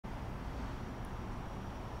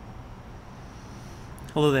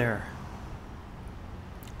Hello there.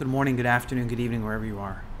 Good morning, good afternoon, good evening, wherever you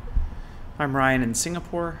are. I'm Ryan in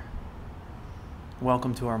Singapore.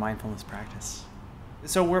 Welcome to our mindfulness practice.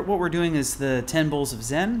 So what we're doing is the 10 Bulls of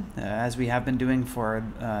Zen, as we have been doing for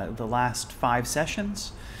the last 5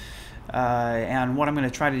 sessions. And what I'm going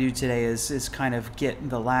to try to do today is kind of get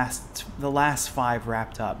the last 5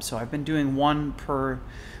 wrapped up. So I've been doing one per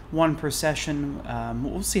session.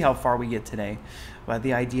 We'll see how far we get today, but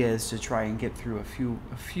the idea is to try and get through a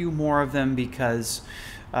few more of them, because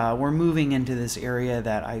we're moving into this area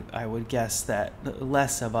that I would guess that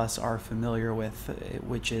less of us are familiar with,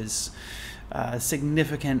 which is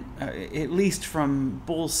significant. At least from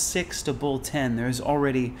Bull 6 to Bull 10, there's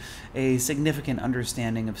already a significant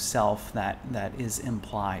understanding of self that is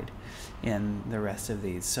implied in the rest of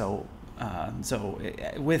these. So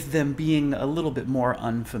with them being a little bit more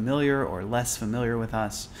unfamiliar or less familiar with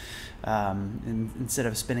us, instead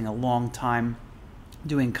of spending a long time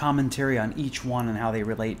doing commentary on each one and how they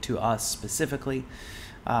relate to us specifically,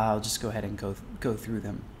 I'll just go ahead and go through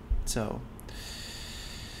them. So,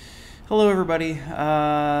 hello everybody.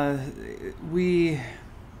 We'll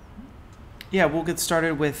get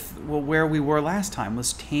started with where we were last time,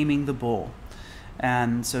 was taming the bull.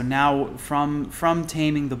 And so now from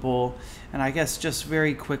taming the bull, and I guess just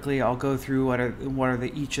very quickly I'll go through what are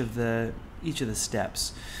each of the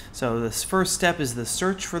steps. So this first step is the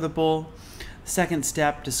search for the bull. Second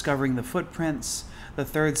step, discovering the footprints. The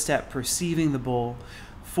third step, perceiving the bull.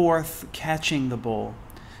 Fourth, catching the bull.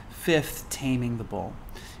 Fifth, taming the bull.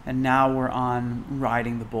 And now we're on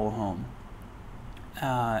riding the bull home.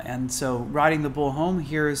 And so riding the bull home,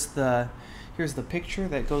 here's the picture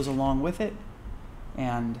that goes along with it.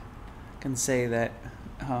 And I can say that,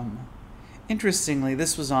 interestingly,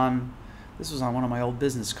 this was on one of my old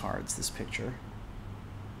business cards, this picture.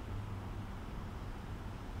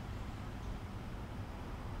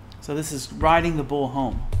 So this is riding the bull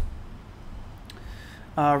home.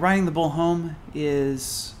 Riding the bull home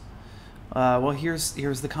is, here's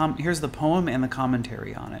the poem and the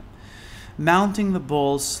commentary on it. Mounting the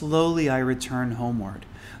bull, slowly I return homeward.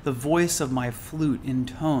 The voice of my flute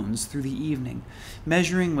intones through the evening,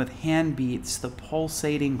 measuring with hand beats the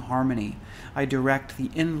pulsating harmony. I direct the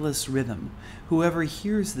endless rhythm. Whoever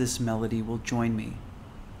hears this melody will join me.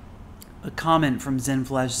 A comment from Zen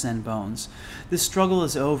Flesh, Zen Bones. This struggle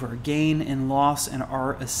is over. Gain and loss and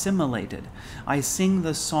are assimilated. I sing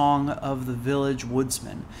the song of the village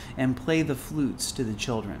woodsman and play the flutes to the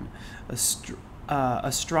children.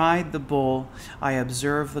 Astride the bull, I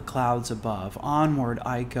observe the clouds above. Onward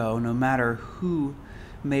I go, no matter who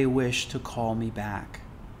may wish to call me back.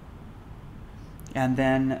 And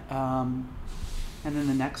then the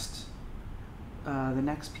next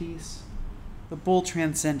piece, the bull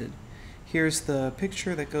transcended. Here's the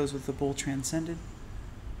picture that goes with the bull transcended.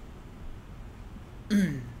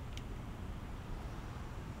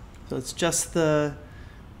 So it's just the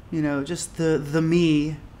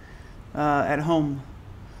me at home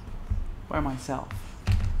by myself.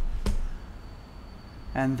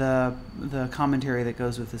 And the commentary that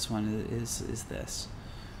goes with this one is this.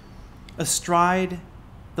 Astride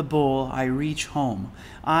the bull I reach home.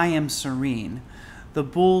 I am serene. The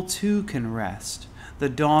bull too can rest. The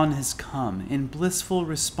dawn has come. In blissful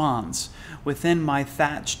response, within my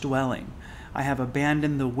thatched dwelling, I have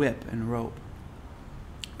abandoned the whip and rope.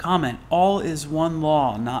 Comment, all is one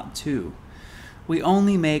law, not two. We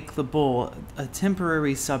only make the bull a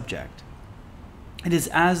temporary subject. It is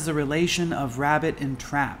as the relation of rabbit and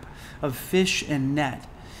trap, of fish and net.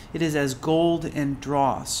 It is as gold and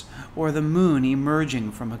dross, or the moon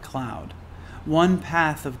emerging from a cloud. One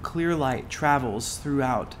path of clear light travels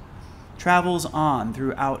on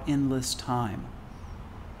throughout endless time.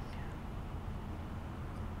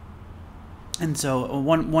 And so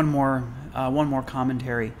one more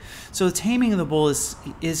commentary. So taming the bull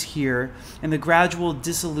is here, and the gradual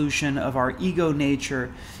dissolution of our ego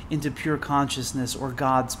nature into pure consciousness or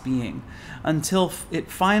God's being, until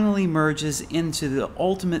it finally merges into the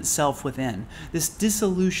ultimate self within. This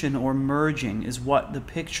dissolution or merging is what the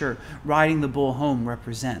picture riding the bull home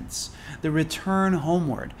represents. The return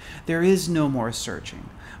homeward. There is no more searching.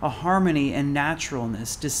 A harmony and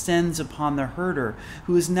naturalness descends upon the herder,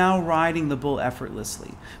 who is now riding the bull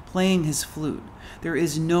effortlessly, playing his flute. There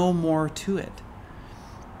is no more to it.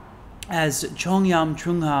 As Chongyam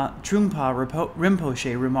Trungpa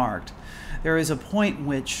Rinpoche remarked, there is a point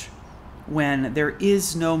when there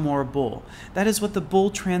is no more bull. That is what the bull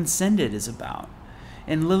transcended is about.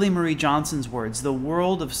 In Lily Marie Johnson's words, the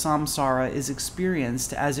world of samsara is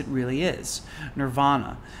experienced as it really is,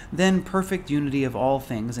 nirvana. Then perfect unity of all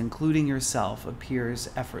things, including yourself, appears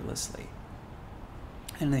effortlessly.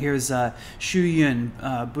 And here's Shu Yun,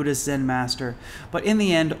 Buddhist Zen master. But in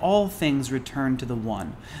the end, all things return to the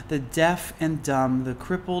one. The deaf and dumb, the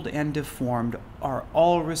crippled and deformed are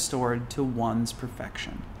all restored to one's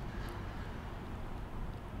perfection.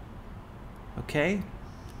 Okay?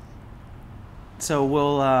 So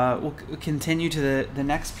we'll continue to the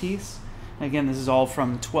next piece. Again, this is all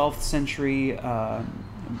from 12th century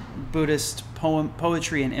Buddhist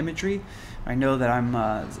poetry and imagery. I know that I'm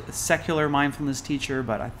a secular mindfulness teacher,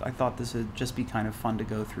 but I thought this would just be kind of fun to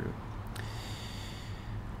go through.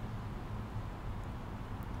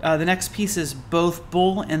 The next piece is both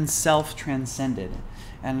bull and self transcended.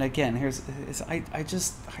 And again, I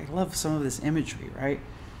love some of this imagery, right?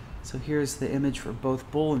 So here's the image for both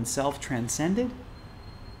bull and self transcended.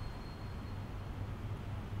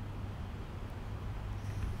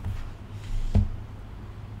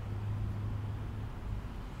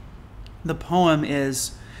 The poem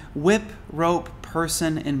is, whip, rope,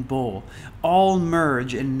 person, and bull, all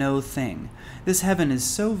merge in no thing. This heaven is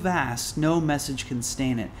so vast, no message can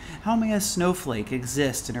stain it. How may a snowflake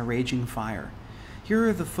exist in a raging fire? Here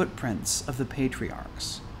are the footprints of the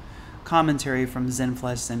patriarchs. Commentary from Zen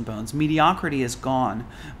Flesh, Zen Bones. Mediocrity is gone.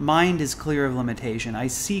 Mind is clear of limitation. I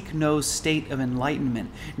seek no state of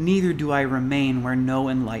enlightenment, neither do I remain where no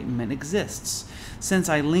enlightenment exists. Since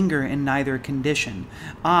I linger in neither condition,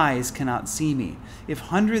 eyes cannot see me. If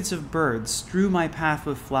hundreds of birds strew my path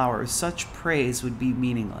with flowers, such praise would be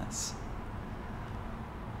meaningless.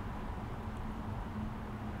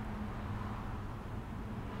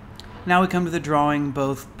 Now we come to the drawing,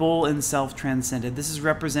 both bull and self transcended. This is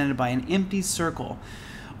represented by an empty circle.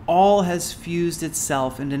 All has fused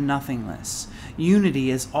itself into nothingness.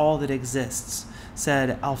 Unity is all that exists,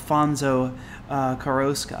 said Alfonso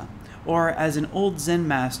Carrasco. Or, as an old Zen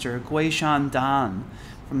master, Guishan Dan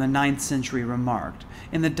from the 9th century remarked,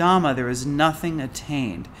 in the Dhamma there is nothing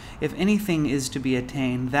attained. If anything is to be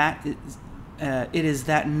attained, it is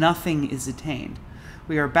that nothing is attained.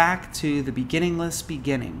 We are back to the beginningless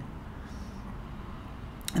beginning.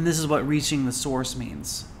 And this is what reaching the source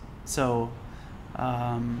means. So,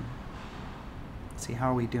 let's see, how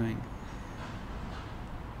are we doing?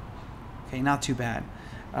 Okay, not too bad.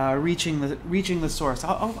 Reaching the source.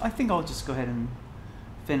 I think I'll just go ahead and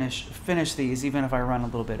finish these, even if I run a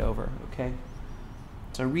little bit over. Okay.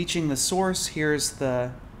 So reaching the source. Here's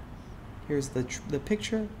the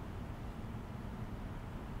picture.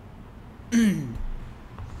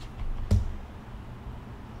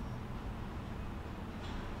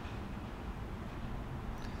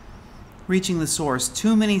 Reaching the source.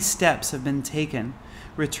 Too many steps have been taken,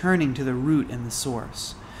 returning to the root and the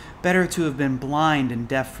source. Better to have been blind and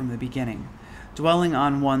deaf from the beginning, dwelling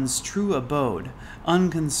on one's true abode,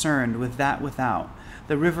 unconcerned with that without.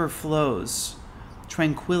 The river flows,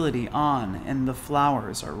 tranquility on, and the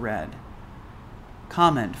flowers are red.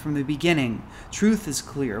 Comment, from the beginning, truth is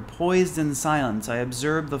clear. Poised in silence, I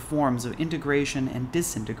observe the forms of integration and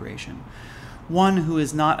disintegration. One who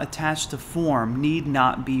is not attached to form need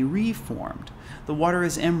not be reformed. The water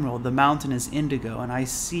is emerald, the mountain is indigo, and I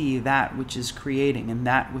see that which is creating and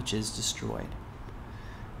that which is destroyed.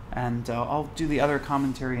 And I'll do the other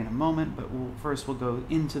commentary in a moment, but first we'll go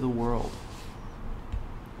into the world.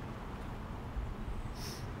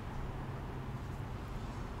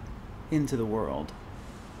 Into the world.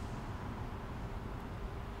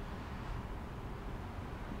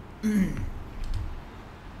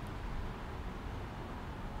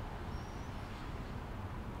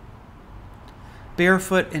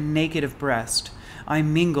 Barefoot and naked of breast, I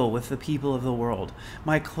mingle with the people of the world.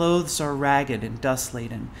 My clothes are ragged and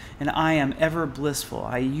dust-laden, and I am ever blissful.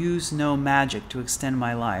 I use no magic to extend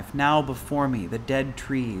my life. Now before me the dead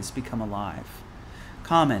trees become alive.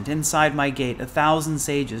 Comment, inside my gate 1,000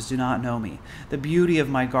 sages do not know me. The beauty of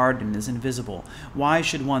my garden is invisible. Why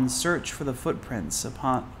should one search for the footprints of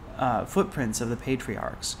the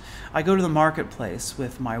patriarchs? I go to the marketplace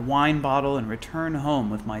with my wine bottle and return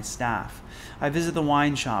home with my staff. I visit the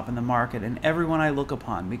wine shop and the market, and everyone I look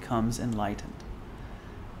upon becomes enlightened.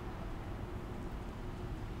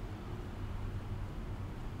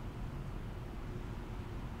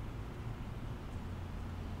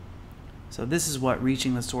 So this is what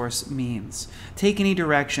reaching the source means. Take any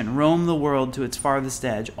direction, roam the world to its farthest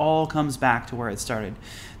edge, all comes back to where it started.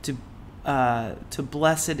 To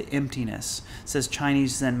blessed emptiness, says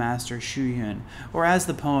Chinese Zen master Shu Yun. Or as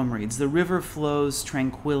the poem reads, the river flows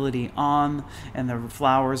tranquility on and the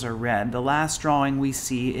flowers are red. The last drawing we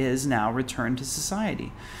see is now return to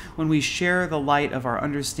society. When we share the light of our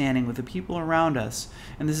understanding with the people around us,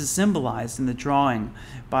 and this is symbolized in the drawing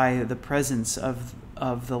by the presence of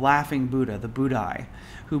of the laughing Buddha, the Buddhai,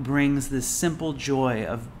 who brings this simple joy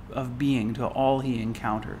of being to all he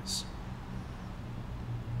encounters.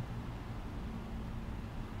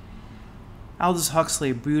 Aldous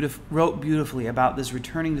Huxley wrote beautifully about this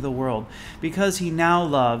returning to the world because he now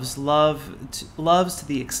loves to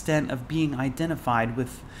the extent of being identified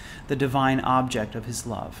with the divine object of his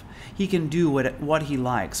love. He can do what he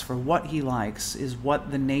likes, for what he likes is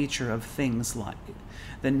what the nature of things like.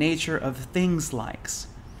 The nature of things likes.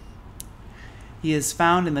 He is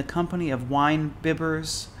found in the company of wine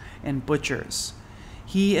bibbers and butchers.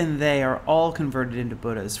 He and they are all converted into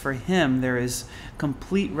Buddhas. For him, there is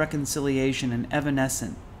complete reconciliation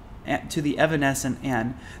and to the evanescent,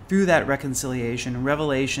 and through that reconciliation,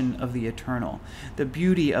 revelation of the eternal. The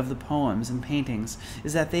beauty of the poems and paintings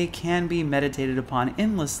is that they can be meditated upon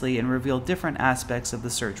endlessly and reveal different aspects of the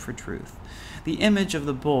search for truth. The image of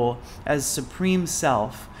the bull as supreme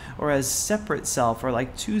self or as separate self are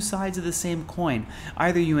like two sides of the same coin.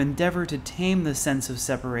 Either you endeavor to tame the sense of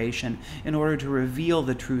separation in order to reveal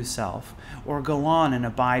the true self, or go on and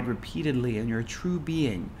abide repeatedly in your true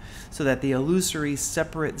being so that the illusory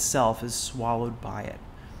separate self is swallowed by it.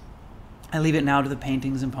 I leave it now to the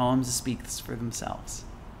paintings and poems to speak for themselves.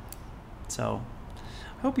 So,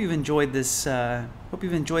 I hope you've enjoyed this.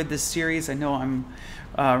 Series. I know I'm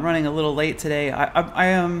running a little late today.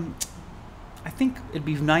 I think it'd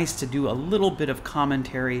be nice to do a little bit of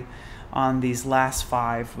commentary on these last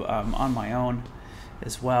 5 on my own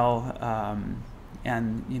as well.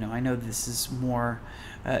 And I know this is more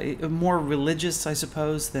religious, I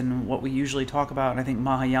suppose, than what we usually talk about. And I think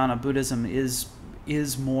Mahayana Buddhism is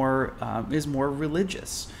more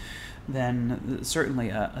religious than certainly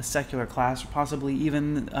a secular class, or possibly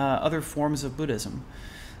even other forms of Buddhism.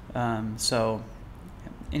 So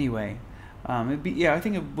anyway, I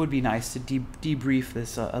think it would be nice to debrief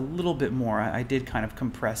this a little bit more. I did kind of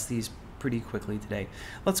compress these pretty quickly today.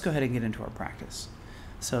 Let's go ahead and get into our practice.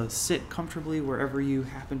 So sit comfortably wherever you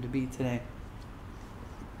happen to be today.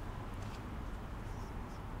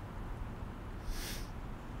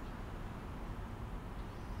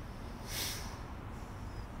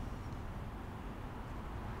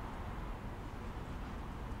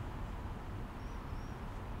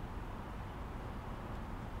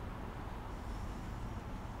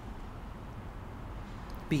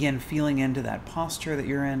 Begin feeling into that posture that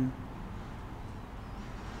you're in.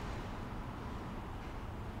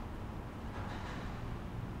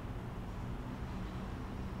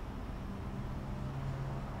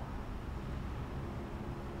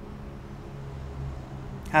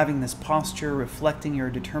 Having this posture reflecting your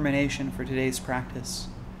determination for today's practice.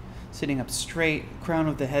 Sitting up straight, crown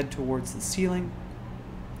of the head towards the ceiling,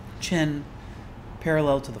 chin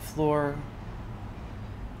parallel to the floor,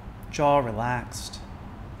 jaw relaxed,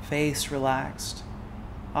 face relaxed,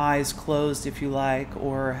 eyes closed if you like,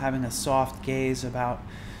 or having a soft gaze about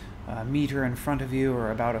a meter in front of you or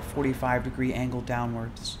about a 45-degree angle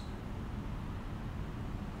downwards.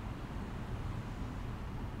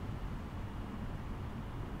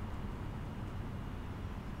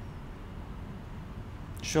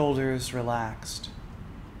 Shoulders relaxed,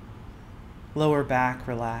 lower back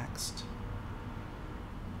relaxed,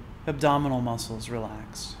 abdominal muscles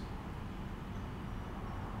relaxed.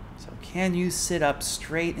 So can you sit up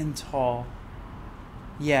straight and tall,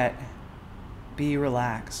 yet be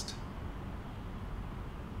relaxed?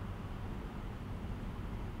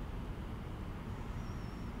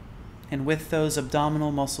 And with those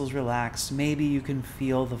abdominal muscles relaxed, maybe you can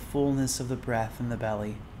feel the fullness of the breath in the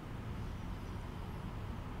belly.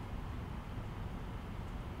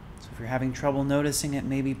 So if you're having trouble noticing it,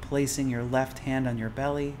 maybe placing your left hand on your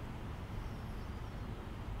belly.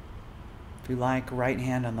 If you like, right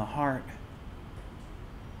hand on the heart.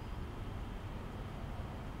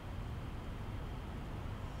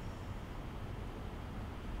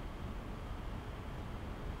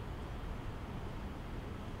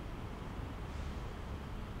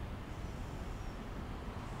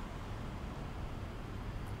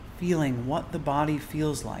 Feeling what the body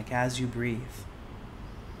feels like as you breathe.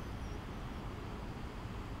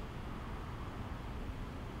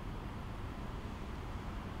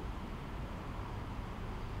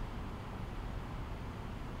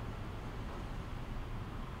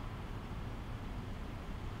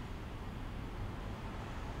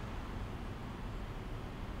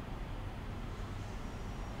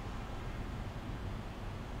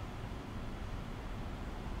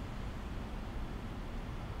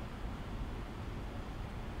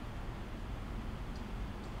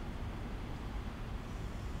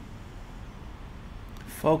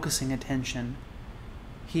 Focusing attention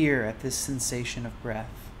here at this sensation of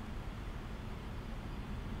breath.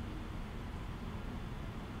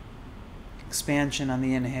 Expansion on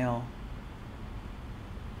the inhale.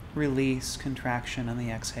 Release, contraction on the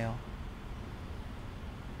exhale.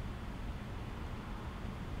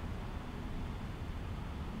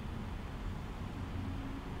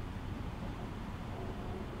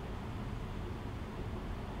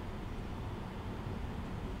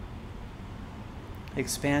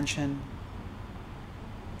 Expansion,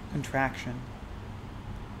 contraction.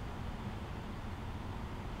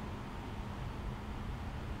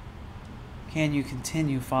 Can you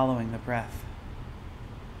continue following the breath?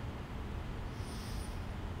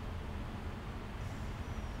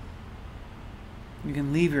 You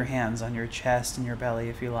can leave your hands on your chest and your belly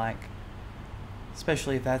if you like,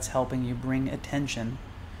 especially if that's helping you bring attention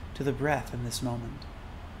to the breath in this moment.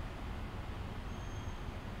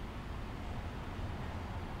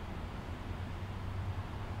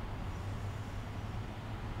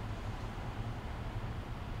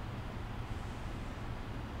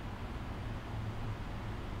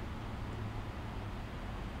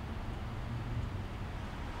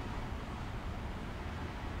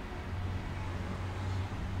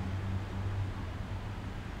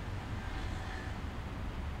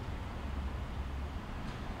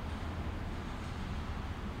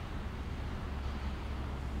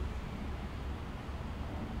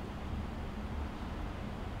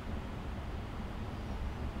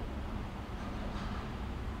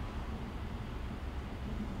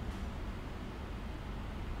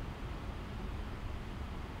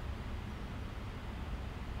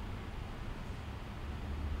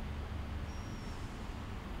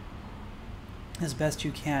 As best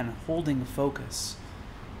you can, holding focus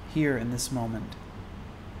here in this moment,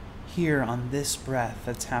 here on this breath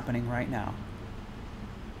that's happening right now.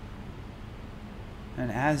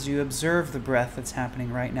 And as you observe the breath that's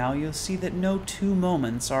happening right now, you'll see that no two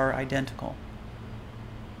moments are identical.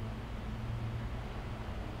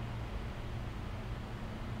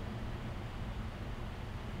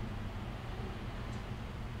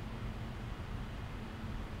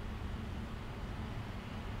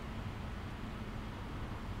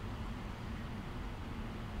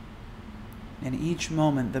 In each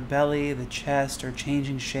moment, the belly, the chest are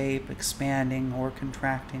changing shape, expanding or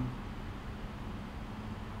contracting.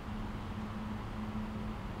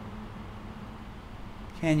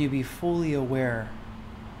 Can you be fully aware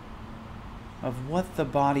of what the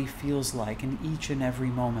body feels like in each and every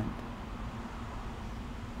moment?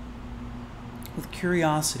 With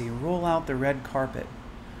curiosity, roll out the red carpet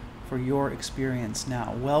for your experience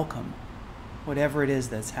now. Welcome whatever it is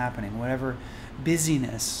that's happening, whatever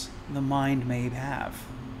busyness the mind may have,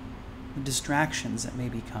 the distractions that may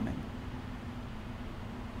be coming.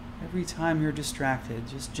 Every time you're distracted,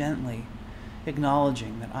 just gently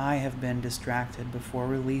acknowledging that I have been distracted before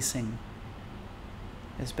releasing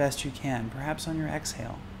as best you can, perhaps on your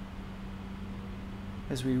exhale,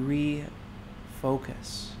 as we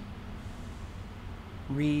refocus,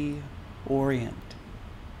 reorient,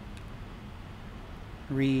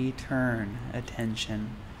 return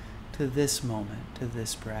attention to this moment, to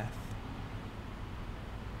this breath.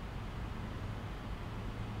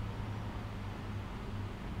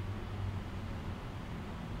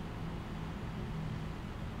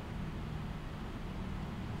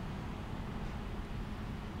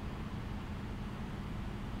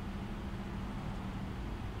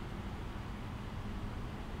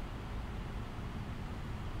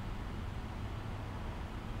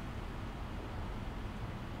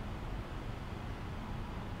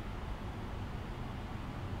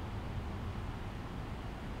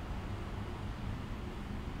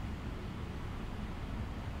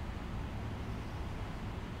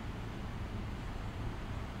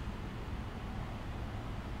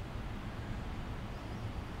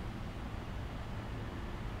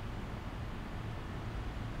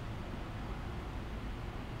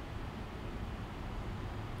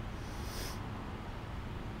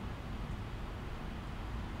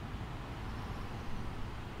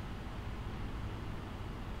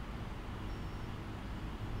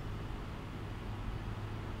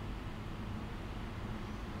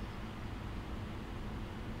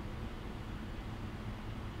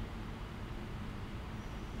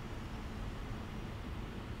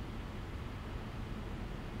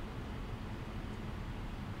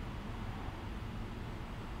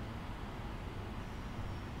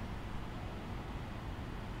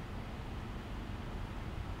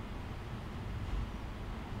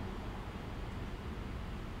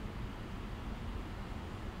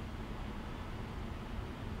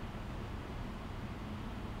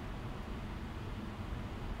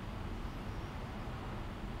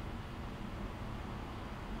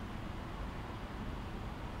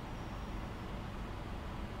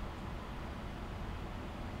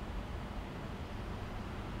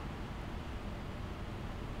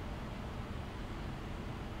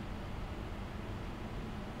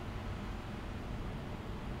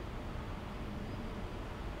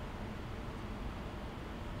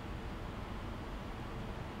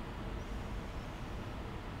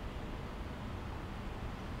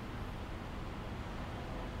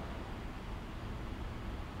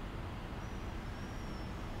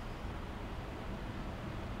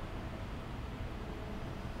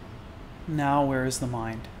 Now, where is the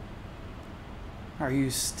mind? Are you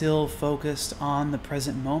still focused on the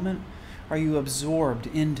present moment? Are you absorbed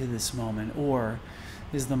into this moment, or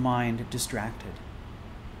is the mind distracted?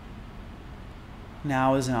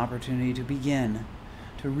 Now is an opportunity to begin,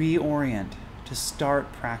 to reorient, to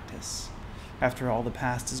start practice. After all the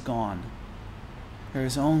past is gone, there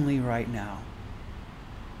is only right now.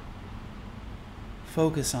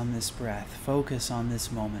 Focus on this breath. Focus on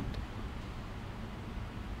this moment.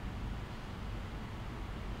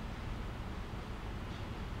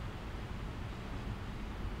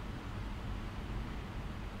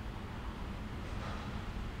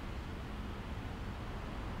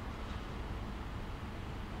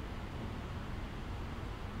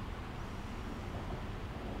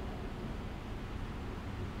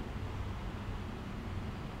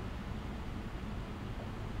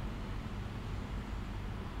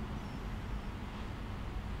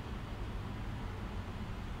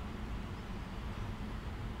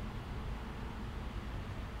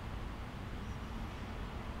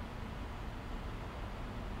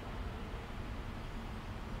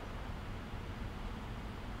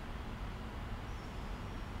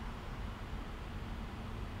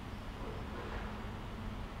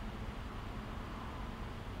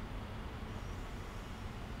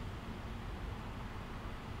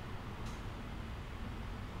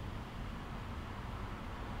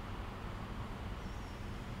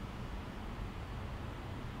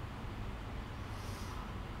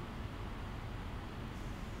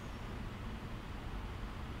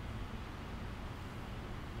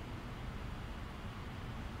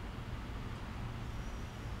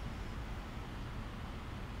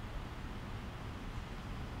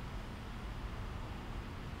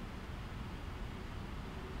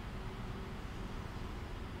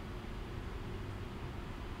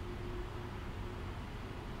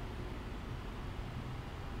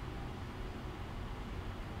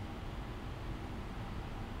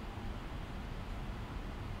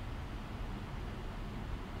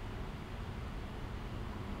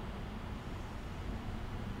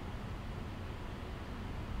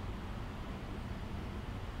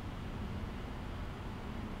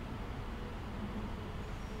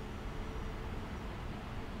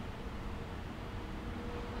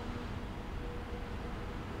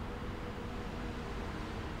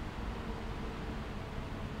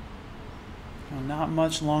 Not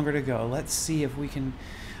much longer to go. Let's see if we can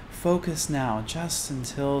focus now just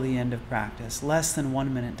until the end of practice. Less than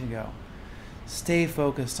 1 minute to go. Stay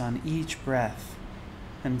focused on each breath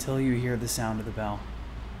until you hear the sound of the bell.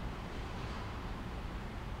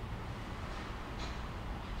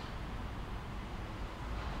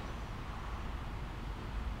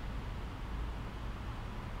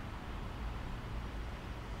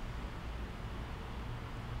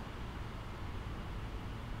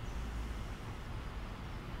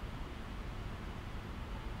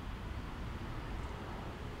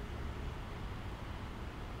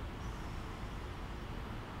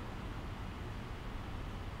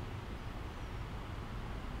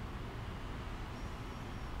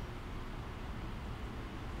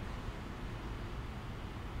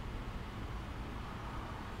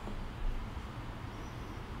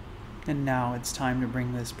 And now it's time to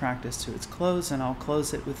bring this practice to its close, and I'll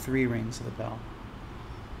close it with 3 rings of the bell.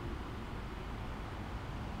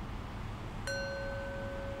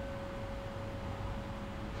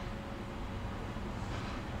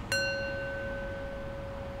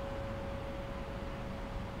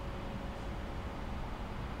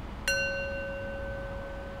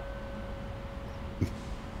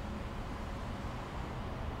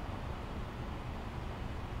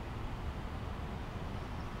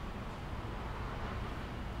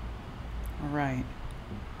 All right.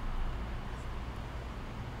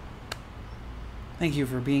 Thank you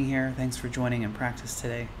for being here. Thanks for joining in practice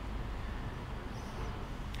today.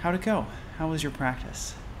 How'd it go? How was your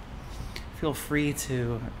practice? Feel free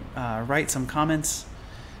to write some comments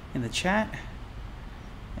in the chat,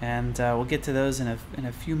 and we'll get to those in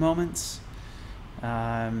a few moments.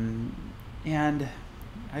 And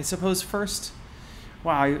I suppose first,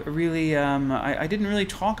 wow, I didn't really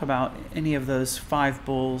talk about any of those 5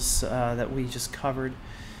 bulls that we just covered.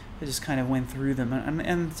 I just kind of went through them,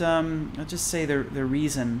 and I'll just say the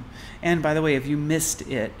reason. And by the way, if you missed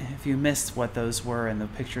what those were and the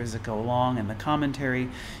pictures that go along and the commentary,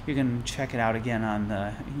 you can check it out again on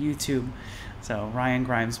the YouTube. So Ryan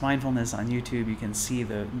Grimes Mindfulness on YouTube. You can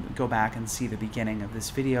go back and see the beginning of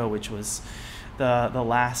this video, which was the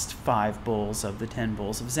last 5 bulls of the 10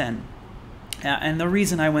 Bulls of Zen. And the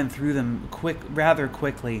reason I went through them rather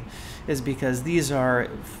quickly is because these are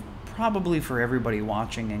probably for everybody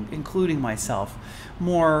watching, including myself,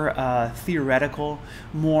 more theoretical,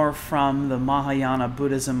 more from the Mahayana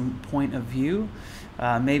Buddhism point of view,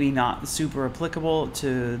 maybe not super applicable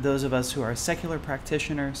to those of us who are secular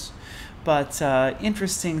practitioners, but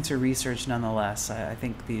interesting to research nonetheless. I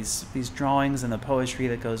think these drawings and the poetry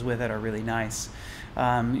that goes with it are really nice.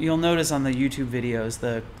 You'll notice on the YouTube videos,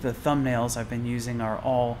 the thumbnails I've been using are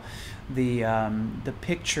all the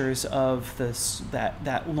pictures of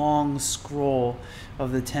that long scroll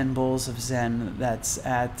of the 10 Bulls of Zen that's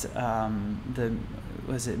at the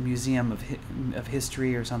Museum of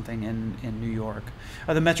History or something in New York,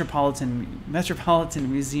 or the Metropolitan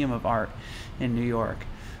Museum of Art in New York.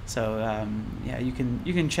 So yeah, you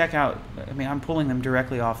can check out. I mean, I'm pulling them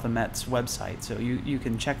directly off the Met's website, so you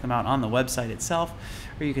can check them out on the website itself,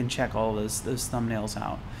 or you can check all those thumbnails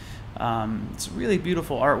out. It's really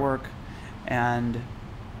beautiful artwork, and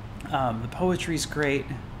the poetry's great.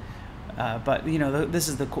 But you know, this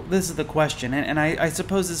is the question, and I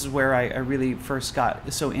suppose this is where I really first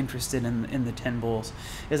got so interested in the 10 Bulls,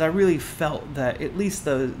 is I really felt that at least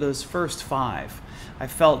those first 5, I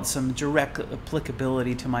felt some direct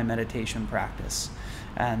applicability to my meditation practice.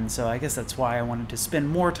 And so I guess that's why I wanted to spend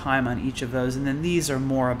more time on each of those. And then these are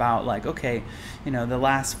more about like, okay, you know, the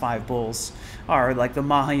last 5 bulls are like the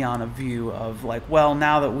Mahayana view of like, well,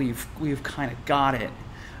 now that we've kind of got it,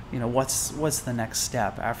 you know, what's the next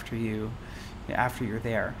step after you're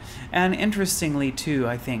there. And interestingly too,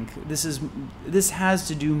 I think this has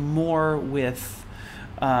to do more with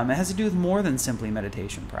it has to do with more than simply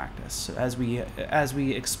meditation practice as we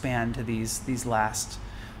expand to these last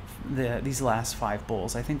 5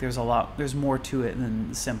 bulls. I think there's more to it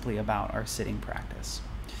than simply about our sitting practice.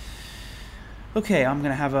 Okay, I'm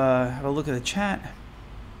gonna have a look at the chat.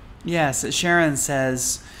 Yes, Sharon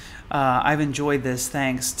says, I've enjoyed this,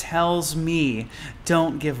 thanks. Tells me,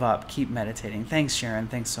 don't give up, keep meditating. Thanks, Sharon,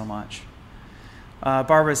 thanks so much.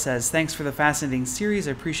 Barbara says, thanks for the fascinating series.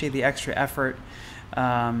 I appreciate the extra effort.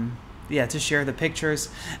 Yeah, to share the pictures.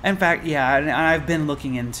 In fact, yeah, and I've been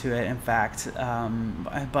looking into it, in fact,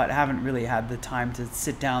 but haven't really had the time to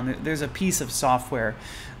sit down. There's a piece of software,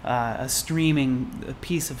 a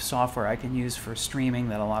piece of software I can use for streaming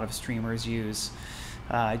that a lot of streamers use.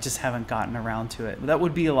 I just haven't gotten around to it. But that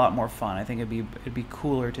would be a lot more fun. I think it'd be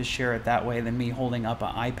cooler to share it that way than me holding up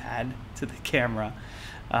an iPad to the camera.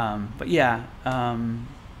 But yeah,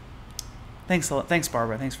 thanks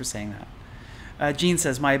Barbara. Thanks for saying that. Jean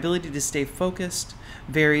says, my ability to stay focused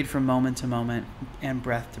varied from moment to moment and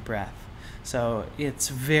breath to breath. So it's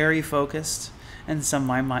very focused, and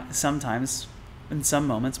sometimes, in some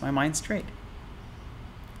moments, my mind's straight.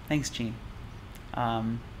 Thanks, Jean.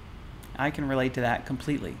 I can relate to that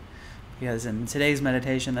completely, because in today's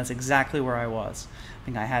meditation, that's exactly where I was. I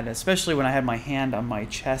think I had, especially when I had my hand on my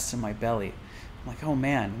chest and my belly. I'm like, oh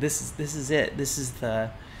man, this is it. This is the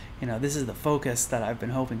focus that I've been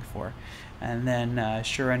hoping for. And then,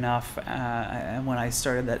 sure enough, when I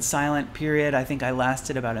started that silent period, I think I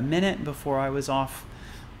lasted about a minute before I was off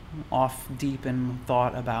deep in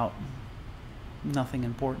thought about nothing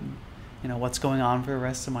important. You know, what's going on for the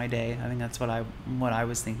rest of my day. I think that's what I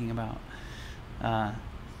was thinking about.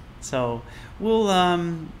 So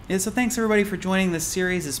thanks everybody for joining this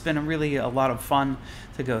series. It's been really a lot of fun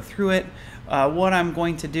to go through it. What I'm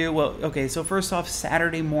going to do, well, okay, so first off,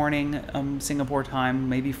 Saturday morning, Singapore time,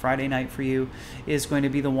 maybe Friday night for you, is going to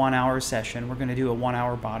be the 1-hour session. We're going to do a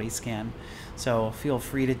 1-hour body scan. So feel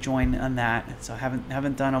free to join on that. So I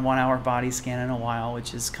haven't done a 1-hour body scan in a while,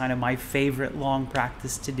 which is kind of my favorite long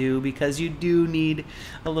practice to do, because you do need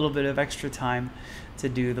a little bit of extra time to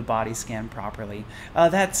do the body scan properly.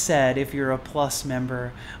 That said, if you're a Plus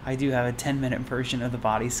member, I do have a 10-minute version of the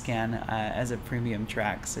body scan as a premium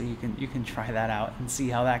track, so you can try that out and see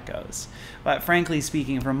how that goes. But frankly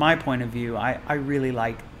speaking, from my point of view, I really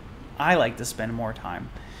like to spend more time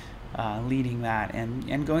leading that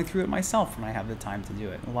and going through it myself when I have the time to do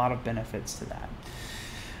it. A lot of benefits to that.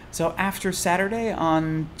 So after Saturday,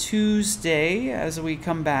 on Tuesday, as we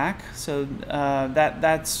come back, so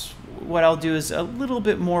that's what I'll do, is a little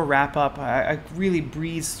bit more wrap up. I really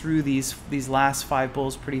breezed through these last 5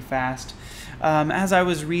 bulls pretty fast. As I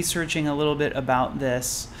was researching a little bit about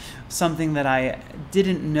this, something that I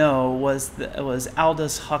didn't know was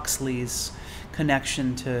Aldous Huxley's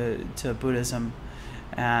connection to Buddhism.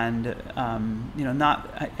 And and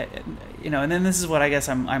then this is what I guess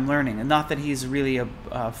I'm learning, and not that he's really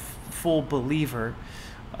a full believer,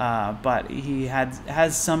 but he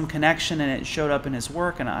has some connection, and it showed up in his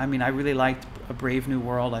work. And I mean, I really liked A Brave New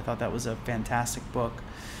World. I thought that was a fantastic book,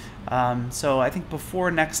 So I think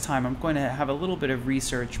before next time, I'm going to have a little bit of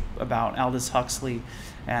research about Aldous Huxley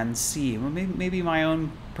and see maybe my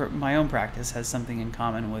own practice has something in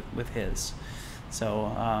common with his.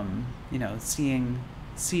 So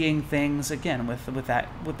seeing things again with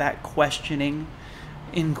that questioning,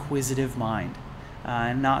 inquisitive mind,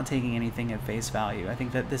 and not taking anything at face value. I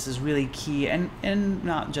think that this is really key, and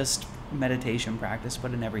not just meditation practice,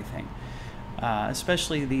 but in everything.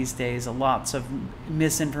 Especially these days, lots of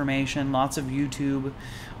misinformation, lots of YouTube,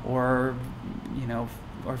 or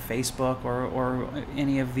Facebook, or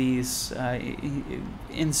any of these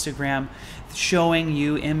Instagram, showing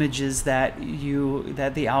you images that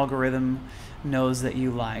the algorithm knows that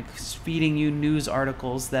you like, feeding you news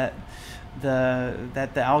articles that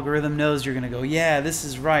the algorithm knows you're going to go, yeah, this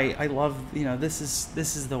is right. I love, this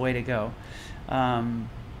is the way to go.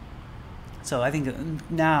 So I think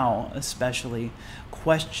now, especially,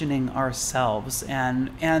 questioning ourselves and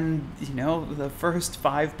the first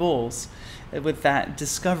 5 bulls with that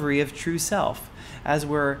discovery of true self, as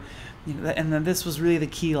we're, and then this was really the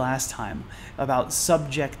key last time about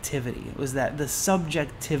subjectivity. It was that the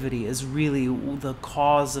subjectivity is really the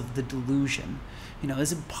cause of the delusion.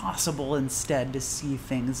 Is it possible instead to see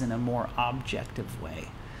things in a more objective way?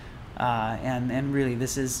 And really,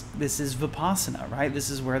 this is vipassana, right? This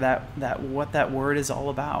is where what that word is all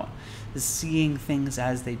about, is seeing things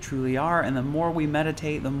as they truly are. And the more we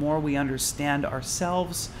meditate, the more we understand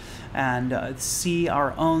ourselves and see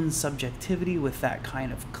our own subjectivity with that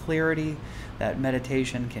kind of clarity that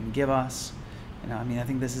meditation can give us. I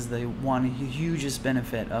think this is the one hugest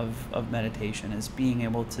benefit of meditation, is being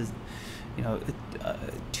able to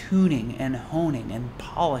tuning and honing and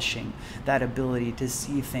polishing that ability to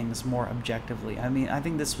see things more objectively. I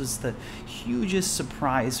think this was the hugest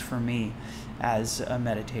surprise for me as a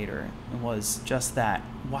meditator, was just that,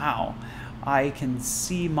 wow, I can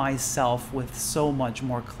see myself with so much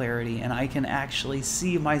more clarity, and I can actually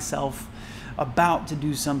see myself about to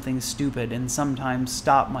do something stupid, and sometimes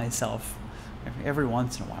stop myself, every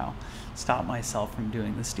once in a while, stop myself from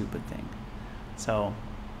doing the stupid thing. So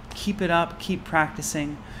keep it up, keep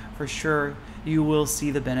practicing. For sure, you will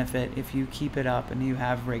see the benefit if you keep it up and you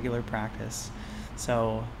have regular practice.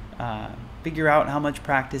 So figure out how much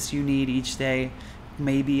practice you need each day.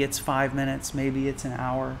 Maybe it's 5 minutes, maybe it's an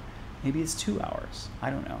hour, maybe it's 2 hours. I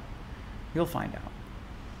don't know. You'll find out.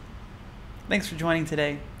 Thanks for joining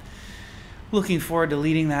today. Looking forward to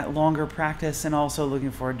leading that longer practice, and also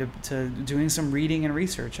looking forward to doing some reading and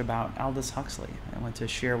research about Aldous Huxley. I want to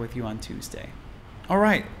share with you on Tuesday. All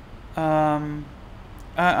right.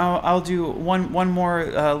 I'll do one more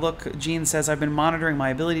look. Jean says, I've been monitoring my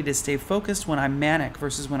ability to stay focused when I'm manic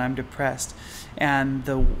versus when I'm depressed, and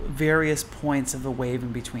the various points of the wave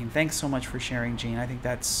in between. Thanks so much for sharing, Jean. I think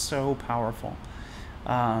that's so powerful.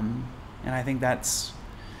 And I think that's,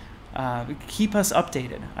 keep us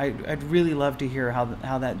updated. I'd really love to hear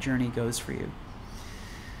how that journey goes for you.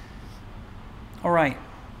 All right.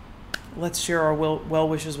 Let's share our well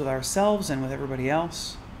wishes with ourselves and with everybody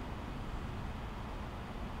else.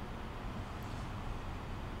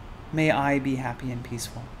 May I be happy and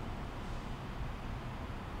peaceful.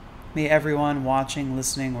 May everyone watching,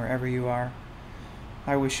 listening, wherever you are,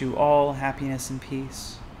 I wish you all happiness and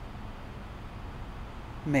peace.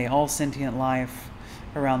 May all sentient life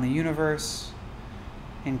around the universe,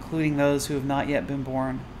 including those who have not yet been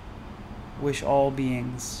born, wish all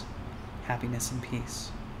beings happiness and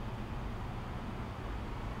peace.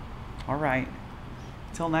 All right.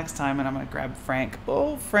 Until next time, and I'm going to grab Frank.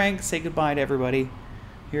 Oh, Frank, say goodbye to everybody.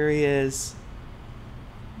 Here he is.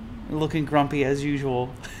 Looking grumpy as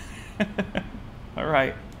usual. All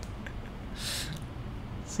right.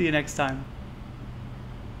 See you next time.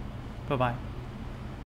 Bye-bye.